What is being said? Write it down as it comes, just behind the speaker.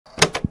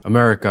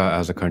America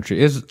as a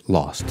country is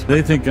lost.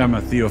 They think I'm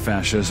a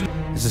theo-fascist.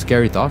 It's a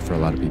scary thought for a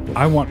lot of people.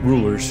 I want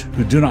rulers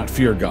who do not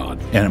fear God.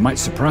 And it might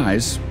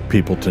surprise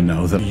people to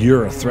know that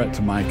you're a threat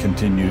to my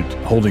continued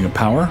holding of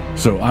power.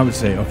 So I would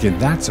say, okay,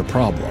 that's a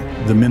problem.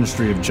 The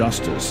ministry of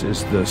justice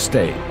is the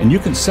state. And you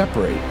can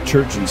separate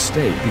church and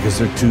state because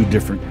they're two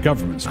different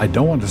governments. I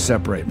don't want to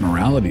separate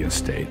morality and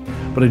state,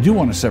 but I do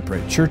want to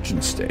separate church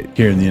and state.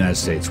 Here in the United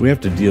States, we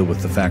have to deal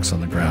with the facts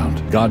on the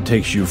ground. God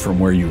takes you from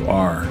where you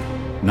are,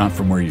 not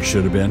from where you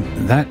should have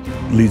been. That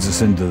leads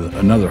us into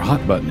another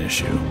hot button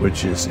issue,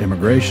 which is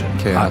immigration.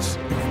 Chaos.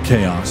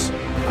 Chaos.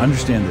 I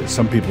understand that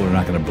some people are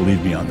not going to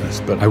believe me on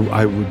this, but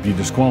I would be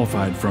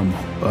disqualified from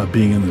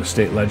being in the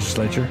state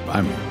legislature.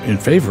 I'm in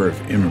favor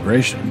of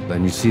immigration.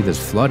 Then you see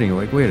this flooding, you're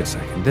like, wait a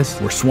second,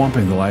 We're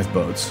swamping the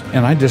lifeboats.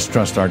 And I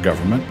distrust our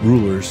government,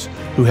 rulers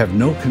who have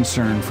no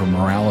concern for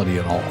morality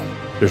at all.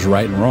 There's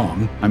right and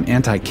wrong. I'm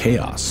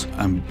anti-chaos.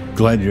 I'm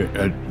glad you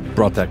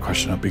brought that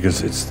question up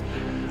because it's,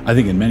 I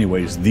think in many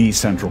ways, the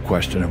central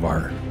question of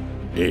our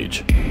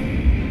age.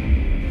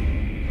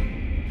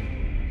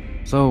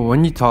 So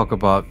when you talk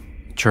about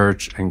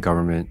church and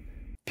government,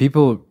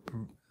 a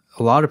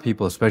lot of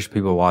people, especially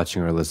people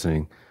watching or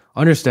listening,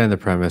 understand the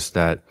premise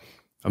that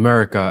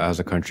America as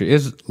a country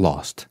is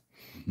lost,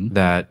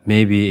 that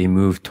maybe a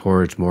move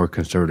towards more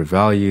conservative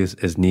values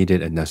is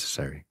needed and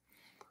necessary.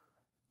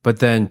 But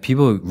then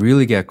people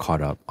really get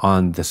caught up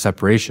on the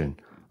separation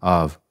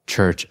of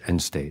church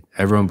and state.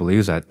 Everyone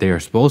believes that they are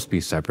supposed to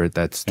be separate,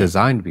 that's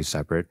designed to be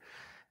separate.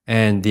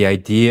 And the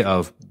idea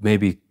of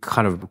maybe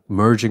kind of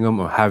merging them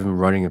or having them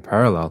running in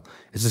parallel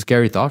is a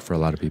scary thought for a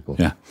lot of people.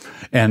 Yeah.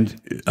 And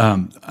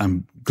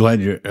I'm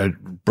glad you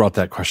brought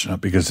that question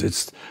up because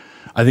it's,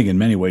 I think in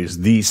many ways,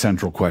 the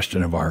central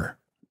question of our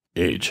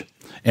age.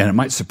 And it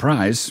might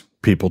surprise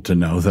people to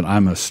know that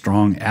I'm a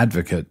strong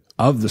advocate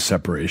of the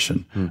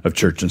separation of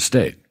church and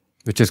state.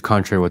 Which is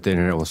contrary to what the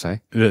internet will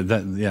say. The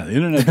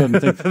internet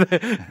doesn't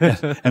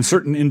think, and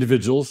certain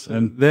individuals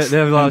and they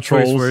have a lot of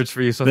choice words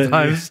for you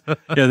sometimes.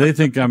 They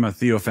think I'm a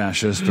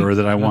theo-fascist or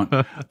that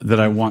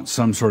I want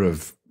some sort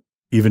of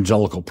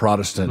evangelical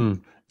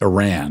Protestant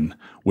Iran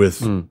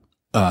with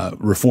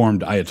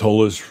reformed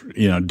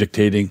ayatollahs,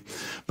 dictating.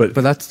 But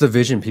that's the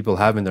vision people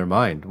have in their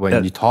mind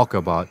when you talk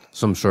about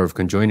some sort of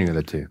conjoining of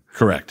the two.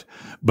 Correct.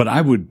 But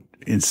I'd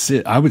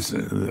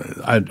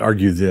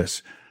argue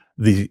this.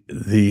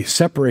 The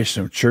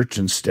separation of church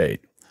and state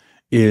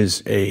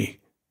is a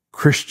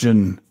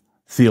Christian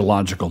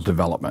theological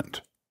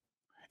development.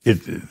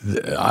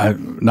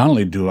 Not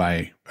only do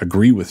I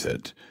agree with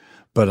it,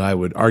 but I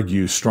would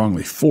argue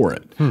strongly for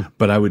it.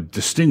 But I would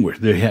distinguish.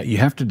 You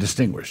have to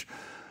distinguish.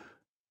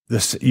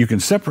 You can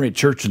separate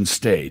church and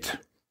state,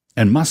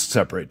 and must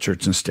separate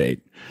church and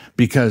state,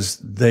 because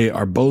they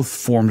are both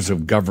forms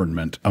of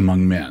government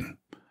among men.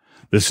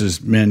 This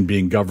is men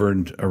being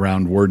governed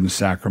around word and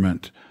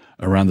sacrament,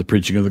 around the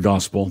preaching of the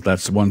gospel.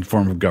 That's one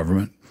form of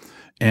government.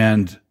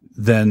 And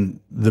then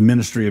the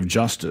ministry of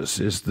justice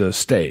is the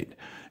state.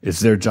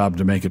 It's their job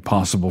to make it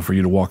possible for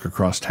you to walk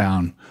across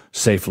town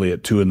safely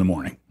at 2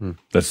 a.m.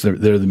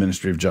 They're the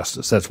ministry of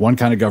justice. That's one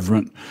kind of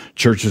government.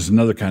 Church is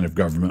another kind of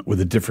government with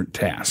a different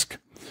task.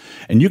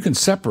 And you can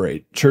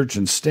separate church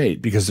and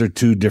state because they're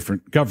two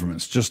different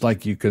governments, just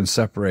like you can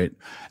separate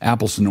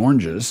apples and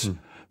oranges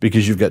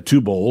because you've got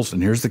two bowls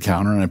and here's the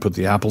counter and I put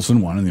the apples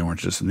in one and the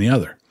oranges in the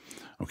other.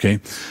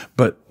 Okay.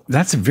 But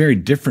that's a very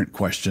different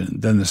question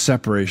than the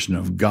separation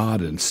of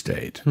God and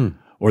state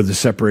or the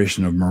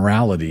separation of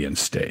morality and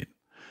state.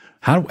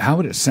 How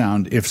would it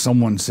sound if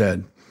someone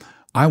said,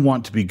 I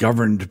want to be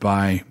governed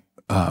by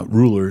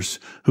rulers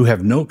who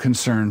have no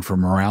concern for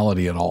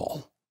morality at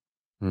all?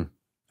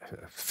 I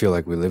feel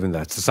like we live in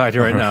that society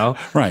right now.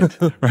 Right.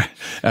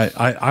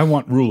 I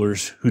want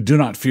rulers who do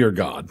not fear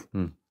God.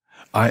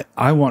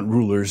 I want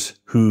rulers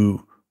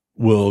who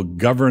will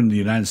govern the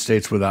United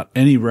States without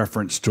any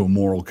reference to a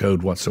moral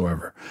code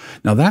whatsoever.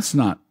 Now, that's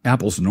not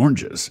apples and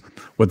oranges.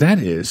 What that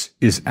is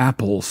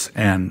apples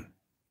and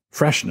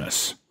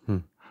freshness.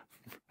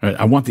 Right?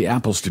 I want the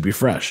apples to be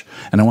fresh,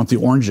 and I want the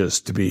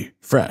oranges to be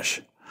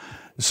fresh.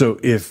 So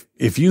if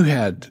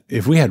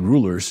we had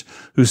rulers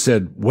who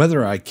said,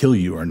 whether I kill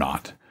you or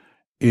not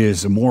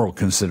is a moral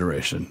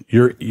consideration,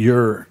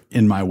 you're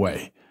in my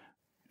way,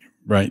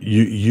 right?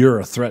 You're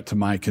a threat to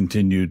my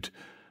continued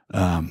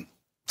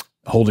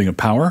holding of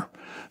power.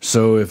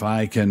 So if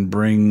I can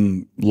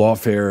bring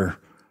lawfare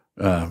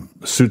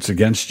suits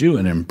against you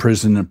and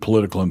imprison a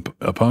political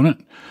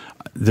opponent,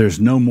 there's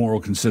no moral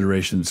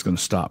consideration that's going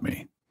to stop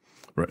me.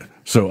 Right.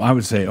 So I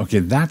would say, okay,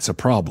 that's a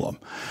problem.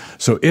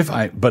 So if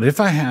I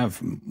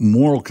have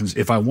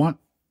if I want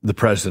the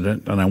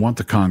president and I want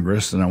the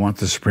Congress and I want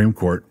the Supreme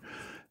Court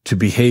to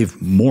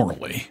behave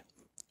morally,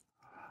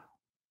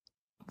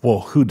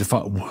 well,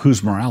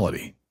 whose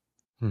morality?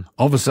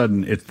 All of a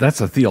sudden, that's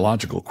a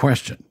theological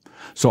question.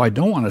 So I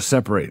don't want to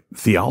separate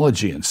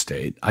theology and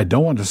state. I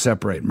don't want to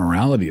separate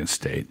morality and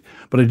state,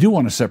 but I do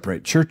want to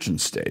separate church and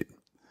state.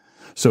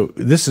 So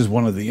this is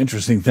one of the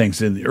interesting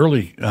things in the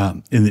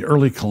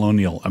early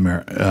colonial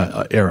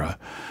era.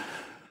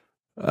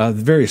 The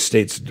various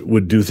states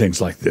would do things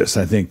like this.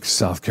 I think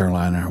South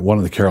Carolina, one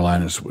of the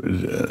Carolinas,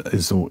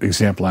 is the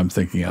example I'm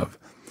thinking of,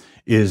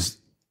 is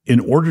in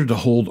order to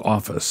hold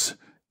office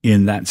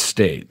in that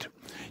state,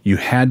 you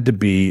had to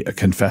be a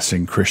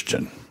confessing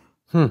Christian.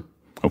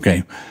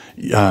 Okay.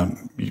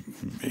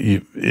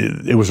 It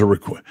was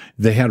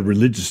they had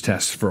religious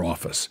tests for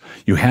office.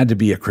 You had to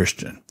be a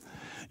Christian.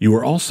 You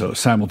were also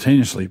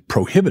simultaneously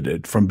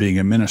prohibited from being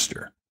a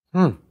minister.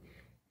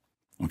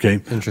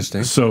 Okay.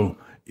 Interesting. So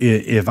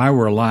if I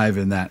were alive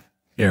in that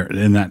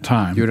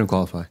time, You wouldn't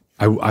qualify.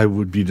 I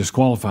would be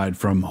disqualified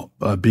from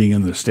being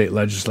in the state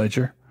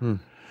legislature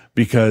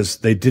because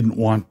they didn't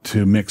want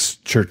to mix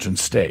church and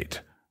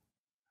state.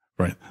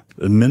 Right.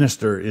 The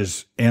minister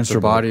is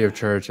answerable. The body of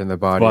church and the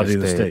body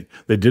of the state.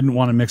 They didn't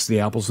want to mix the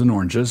apples and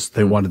oranges.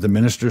 They wanted the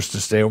ministers to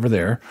stay over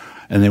there,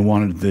 and they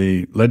wanted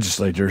the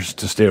legislators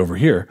to stay over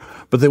here.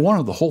 But they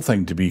wanted the whole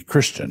thing to be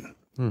Christian.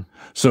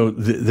 So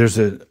there's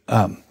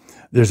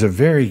a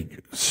very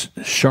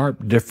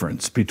sharp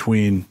difference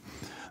between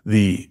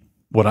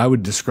what I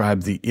would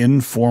describe the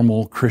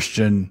informal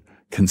Christian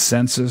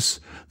consensus,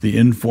 the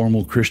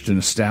informal Christian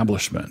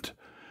establishment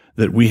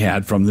that we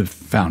had from the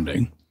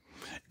founding,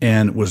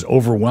 and was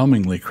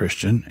overwhelmingly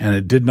Christian, and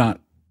it did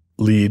not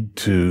lead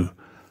to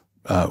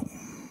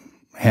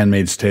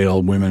Handmaid's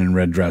Tale, women in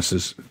red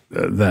dresses,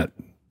 that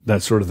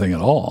sort of thing at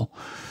all.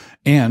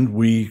 And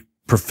we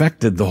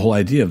perfected the whole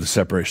idea of the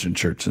separation of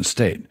church and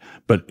state.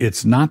 But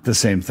it's not the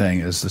same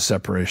thing as the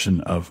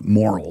separation of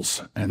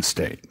morals and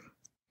state.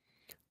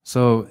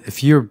 So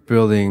if you're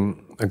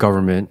building a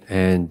government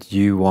and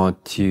you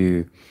want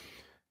to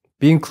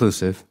be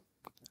inclusive,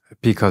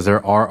 because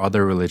there are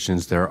other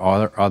religions, there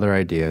are other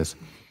ideas,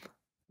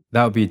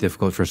 that would be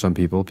difficult for some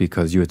people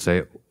because you would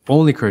say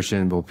only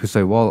Christian, but people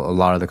say, well, a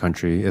lot of the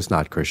country is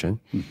not Christian.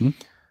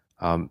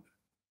 The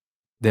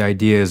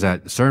idea is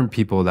that certain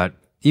people that,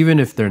 even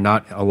if they're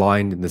not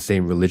aligned in the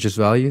same religious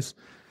values,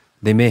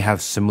 they may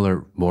have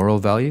similar moral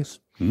values.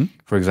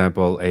 For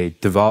example, a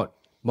devout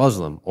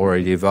Muslim or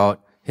a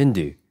devout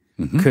Hindu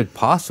could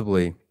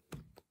possibly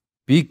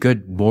be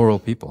good moral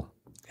people,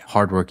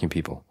 hardworking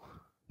people.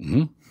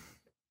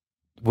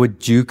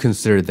 Would you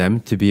consider them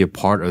to be a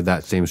part of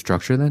that same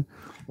structure then?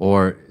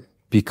 Or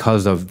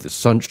because of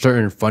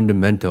certain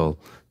fundamental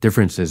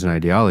differences in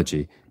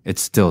ideology,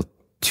 it's still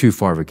too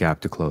far of a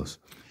gap to close?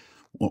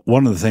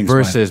 One of the things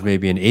versus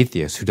maybe an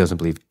atheist who doesn't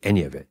believe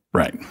any of it.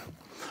 Right.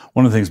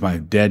 One of the things my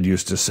dad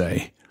used to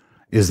say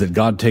is that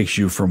God takes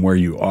you from where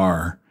you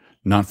are,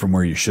 not from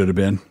where you should have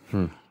been.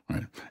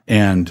 Right.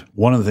 And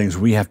one of the things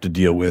we have to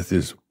deal with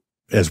is,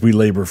 as we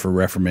labor for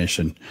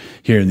reformation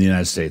here in the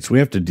United States, we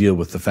have to deal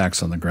with the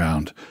facts on the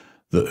ground.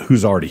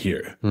 Who's already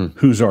here?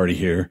 Who's already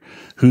here?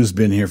 Who's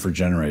been here for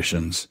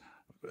generations?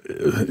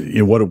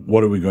 What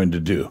are we going to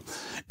do?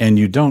 And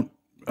you don't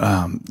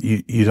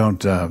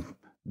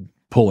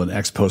pull an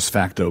ex post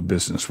facto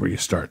business where you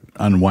start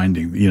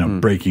unwinding,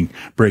 breaking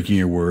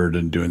your word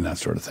and doing that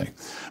sort of thing.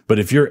 But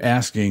if you're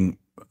asking,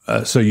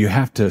 so you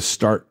have to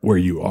start where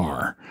you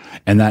are,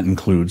 and that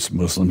includes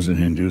Muslims and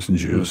Hindus and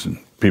Jews and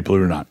people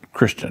who are not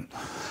Christian.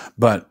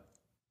 But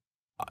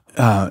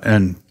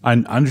and I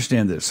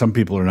understand that some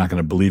people are not going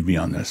to believe me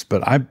on this,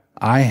 but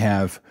I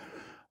have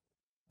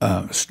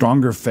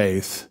stronger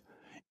faith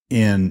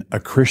in a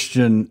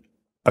Christian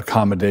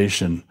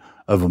accommodation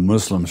of a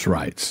Muslim's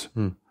rights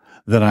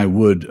than I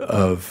would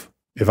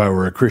if I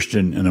were a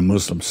Christian in a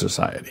Muslim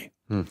society.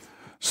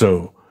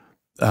 So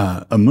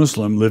a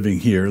Muslim living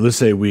here, let's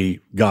say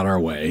we got our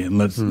way, and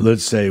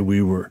let's say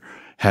we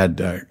had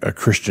a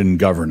Christian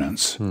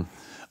governance.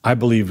 I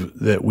believe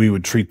that we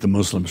would treat the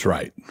Muslims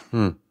right.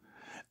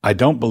 I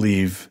don't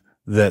believe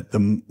that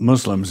the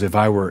Muslims, if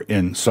I were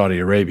in Saudi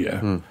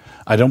Arabia,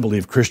 I don't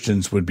believe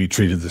Christians would be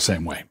treated the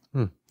same way.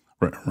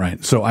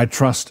 Right. So I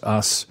trust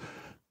us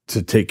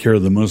to take care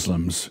of the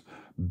Muslims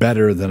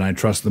better than I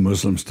trust the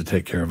Muslims to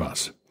take care of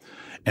us.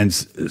 And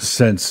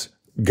since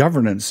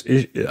governance,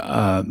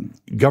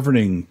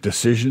 governing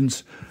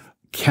decisions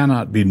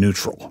cannot be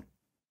neutral.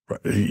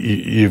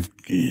 There's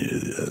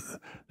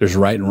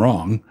right and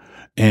wrong,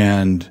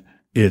 and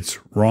it's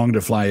wrong to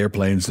fly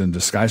airplanes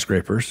into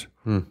skyscrapers.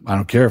 I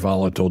don't care if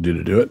Allah told you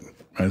to do it.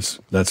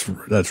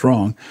 That's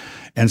wrong.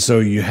 And so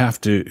you have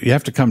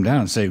to come down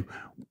and say,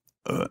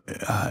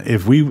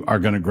 if we are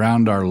going to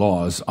ground our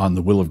laws on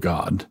the will of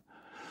God,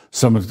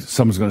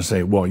 someone's going to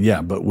say, well,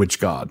 yeah, but which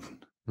God?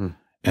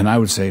 And I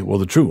would say, well,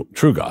 the true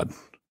God,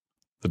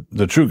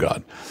 the true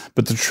God.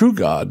 But the true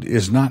God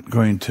is not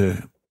going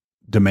to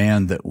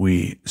demand that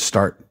we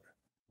start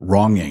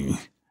wronging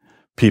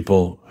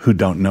people who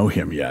don't know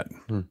Him yet.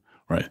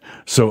 Right.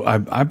 So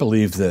I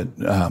believe that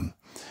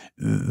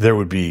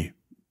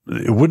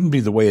it wouldn't be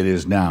the way it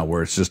is now,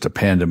 where it's just a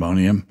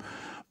pandemonium,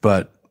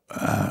 but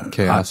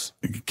chaos,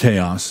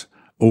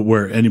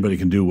 where anybody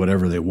can do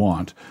whatever they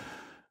want.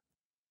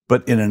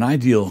 But in an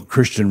ideal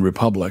Christian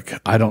republic,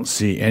 I don't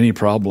see any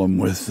problem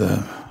with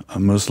a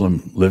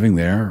Muslim living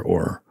there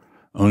or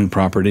owning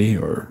property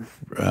or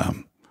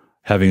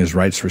having his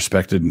rights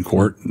respected in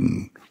court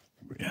and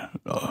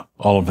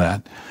all of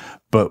that.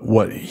 But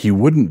what he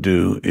wouldn't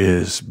do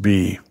is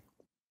be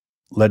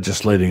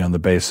legislating on the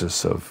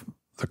basis of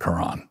the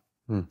Quran.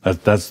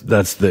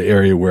 That's the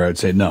area where I'd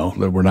say, no,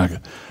 we're not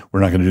going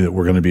to do that.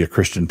 We're going to be a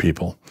Christian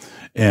people.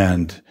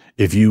 And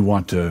if you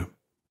want to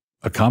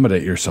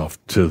accommodate yourself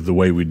to the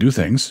way we do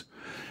things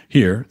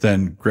here,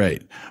 then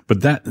great.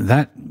 But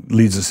that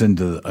leads us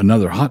into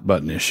another hot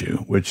button issue,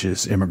 which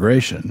is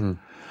immigration.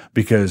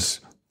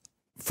 Because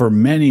for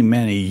many,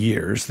 many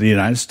years, the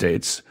United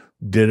States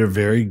did a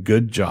very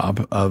good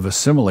job of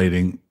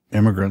assimilating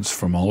immigrants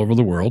from all over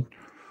the world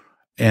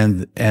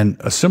and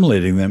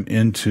assimilating them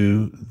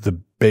into the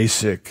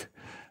basic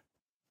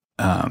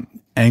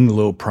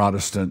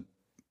Anglo-Protestant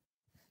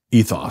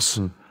ethos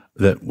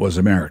that was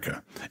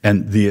America.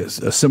 And the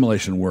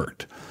assimilation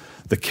worked.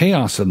 The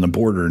chaos on the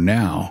border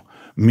now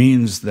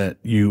means that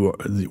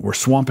we're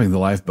swamping the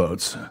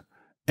lifeboats,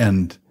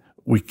 and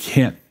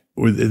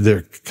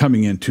they're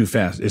coming in too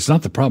fast. It's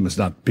not the problem. It's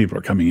not people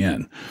are coming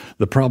in.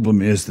 The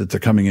problem is that they're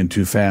coming in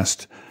too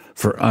fast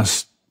for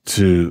us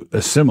to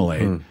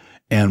assimilate.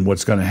 And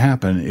what's going to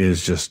happen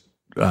is just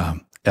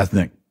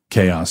ethnic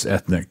chaos,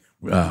 ethnic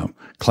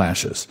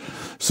clashes.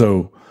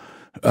 So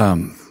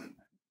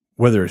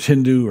whether it's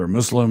Hindu or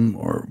Muslim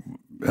or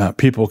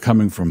people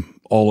coming from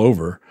all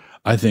over,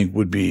 I think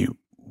would be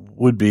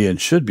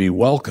and should be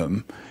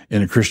welcome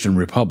in a Christian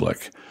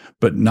republic,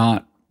 but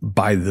not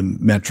by the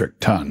metric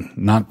ton,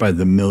 not by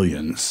the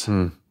millions.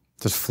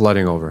 Just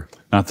flooding over.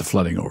 Not the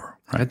flooding over.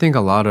 Right? I think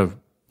a lot of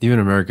even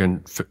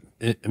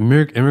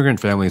immigrant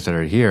families that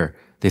are here,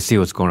 they see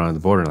what's going on at the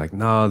border, like,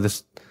 no,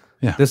 this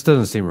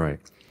doesn't seem right.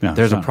 Yeah,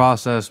 there's a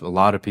process. A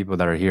lot of people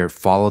that are here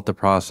followed the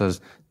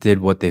process, did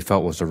what they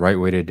felt was the right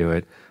way to do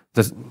it.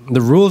 The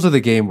rules of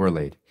the game were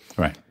laid.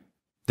 Right.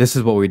 This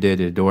is what we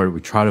did at door. We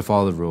try to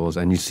follow the rules,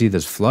 and you see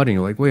this flooding.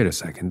 You're like, wait a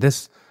second,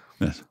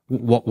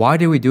 why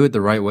did we do it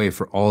the right way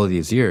for all of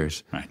these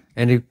years? Right.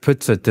 And it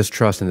puts a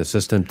distrust in the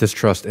system,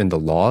 distrust in the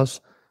laws.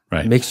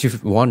 Right. It makes you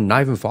want to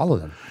not even follow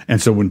them. And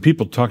so when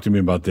people talk to me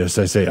about this,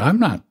 I say, I'm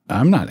not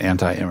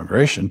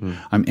anti-immigration.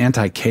 I'm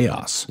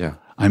anti-chaos. Yeah.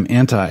 I'm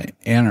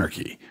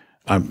anti-anarchy.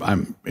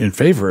 I'm in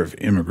favor of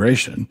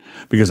immigration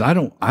because I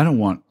don't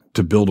want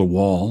to build a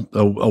wall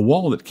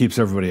that keeps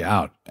everybody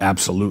out.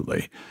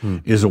 Absolutely.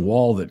 Is a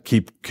wall that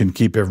can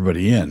keep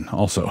everybody in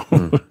also.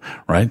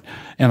 Right.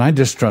 And I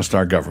distrust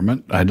our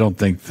government. I don't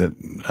think that,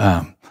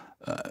 I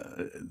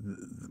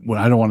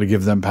don't want to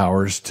give them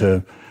powers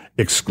to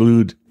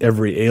exclude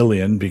every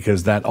alien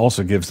because that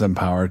also gives them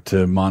power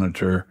to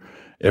monitor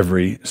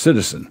every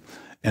citizen.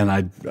 And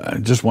I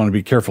just want to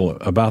be careful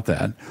about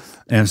that.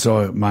 And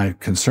so my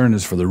concern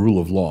is for the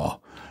rule of law,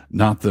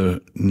 not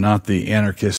the anarchistic